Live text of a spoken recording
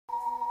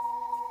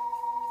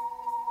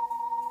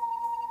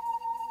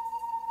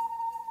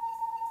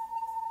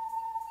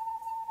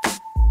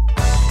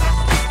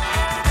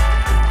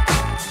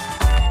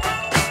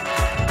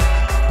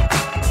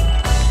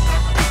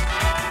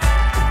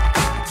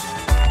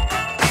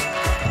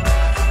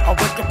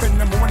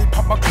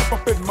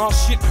spit my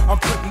shit. I'm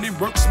putting in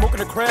work,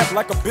 smoking a crab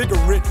like a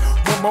cigarette.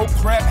 One more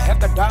crab,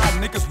 had to die.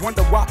 Niggas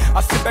wonder why.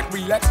 I sit back,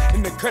 relax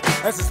in the cut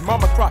as his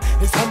mama cry.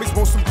 His homies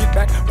want some get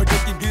back, but they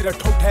can get a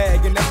toe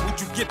tag, and that's what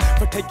you get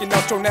for taking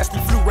out your nasty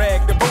flu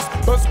rag. The most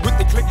buzz with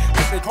the click,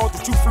 as they call the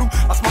true flu.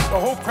 I smoke the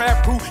whole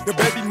crab crew, your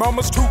baby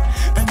mama's too,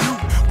 and you.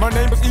 My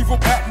name is Evil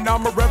Pat, and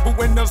I'm a rebel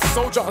and a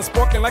soldier. I'm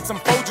sparking like some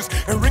Folgers,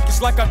 and Ricky's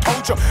like I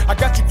told you. I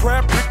got you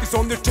crab Ricky's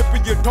on the tip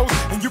of your toes,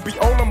 and you be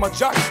all on my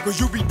jock, cause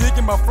you be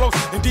digging my flows.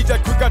 And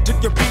DJ Quick, I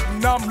took your beat,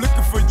 and I'm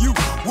looking for you.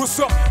 What's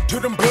up to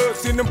them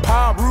birds in them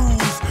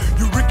Pyrus?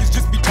 You Ricky's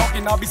just be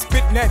talking, I'll be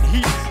spitting that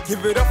heat.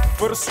 Give it up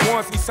for the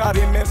Swans, Eastside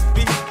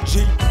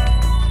MSBG.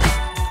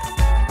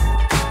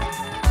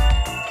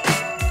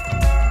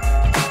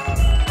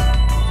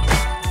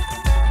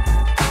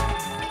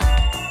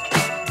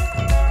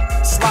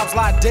 Slobs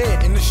lie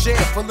dead in the shed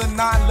full of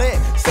 9 lead.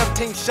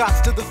 17 shots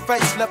to the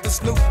face, left the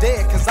Snoop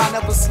dead. Cause I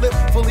never slip,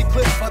 fully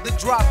clipped for the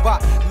drive-by.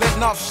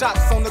 Letting off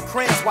shots on the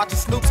crayons, watching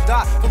Snoops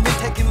die. For me,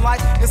 taking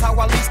life is how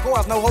I leave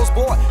scores. No host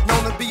boy,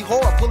 known to be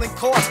whore. Pulling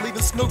cords,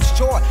 leaving Snoop's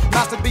chore.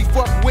 Not to be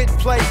fucked with,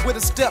 played with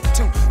a step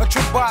to. A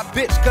trick by a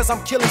bitch, cause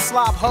I'm killing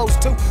slob hoes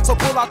too. So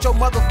pull out your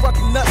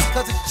motherfucking nuts,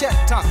 cause it's check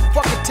time.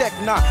 Fuck a tech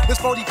 9. This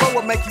 44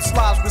 will make you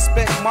slobs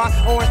respect mine.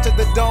 Orange to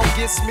the dome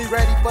gets me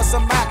ready for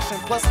some action.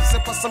 Plus a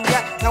sip of some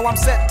yak. Now I'm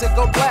set to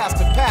go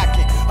blast and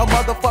packing a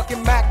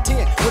motherfucking Mac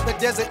 10 with a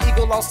Desert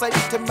Eagle all safety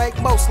to make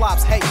most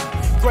slops hate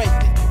me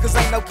greatly. Cause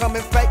ain't no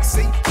coming fake,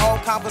 see, all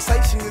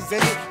conversation is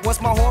ended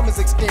once my arm is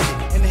extended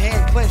and the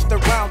hand clenched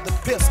around the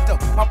pistol.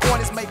 My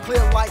point is made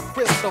clear like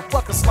crystal.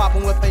 Fuck a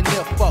slopping what they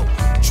live for.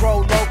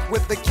 Troll loc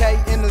with the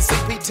K in the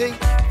CPT.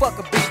 Fuck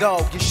a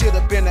B-dog, you should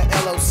have been a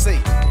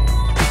LOC.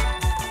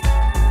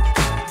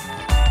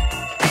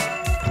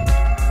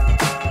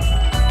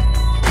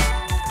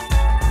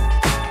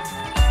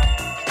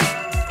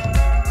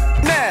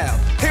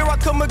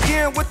 Come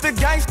again with the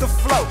gangster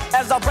flow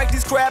as I break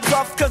these crabs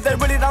off, cause they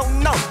really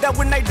don't know that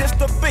when they dish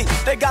the beat,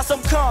 they got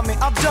some coming.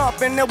 I'm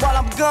dumping, and while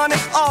I'm gunning,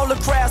 all the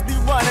crabs be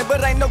running,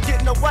 but ain't no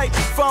getting away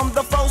from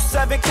the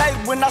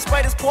 47K. When I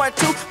spray this part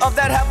 2 of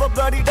that have a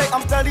bloody day,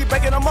 I'm steady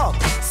breaking them up.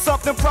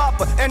 Something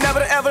proper, and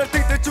never ever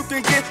think that you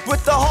can get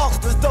with the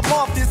hawksters. The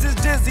Morphers is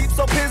dizzy,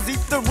 so busy,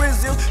 the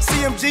Rizziel,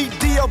 CMG,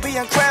 DOB,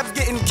 and crabs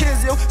getting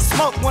kizziel.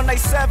 Smoke when they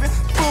 7,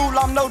 fool,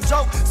 I'm no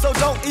joke, so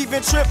don't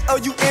even trip or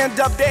you end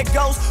up dead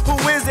ghost. Who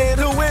is it?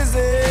 Who is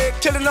it?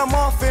 Killing them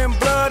off in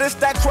blood, it's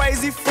that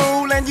crazy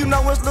fool. And you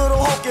know it's Little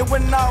Hulk, and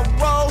when I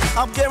roll,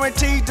 I'm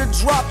guaranteed to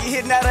drop you,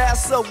 hitting that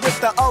ass up with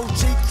the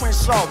OG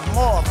Crenshaw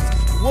Morphers.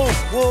 Woo,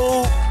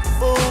 woo,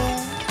 fool.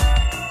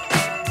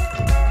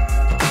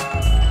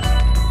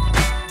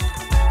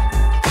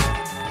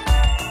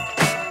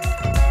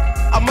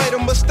 I made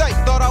a mistake,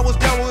 thought I was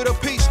down with a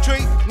peace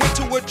tree. Went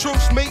to a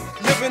truce meet,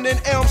 living in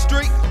Elm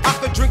Street. I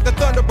could drink the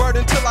Thunderbird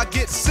until I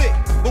get sick,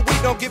 but we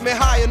don't get me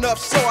high enough,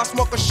 so I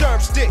smoke a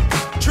sherm stick.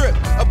 Trip,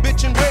 a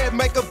bitch in red,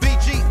 make a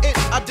BG itch.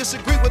 I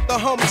disagree with the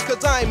homies,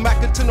 cause I ain't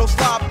macking to no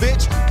slob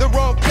bitch. The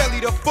wrong Kelly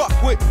to fuck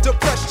with, to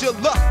press your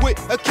luck with.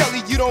 A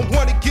Kelly you don't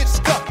wanna get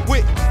stuck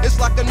with. It's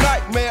like a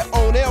nightmare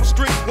on Elm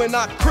Street when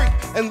I creep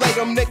and lay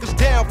them niggas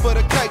down for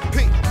the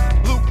KP.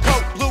 Blue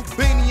coat, blue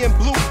beanie, and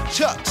blue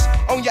chucks.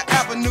 On your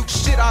avenue,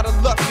 shit out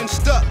of luck and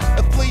stuck.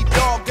 A flea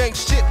dog ain't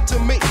shit to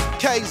me.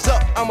 K's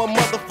up, I'm a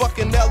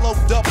motherfucking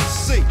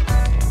LOCC.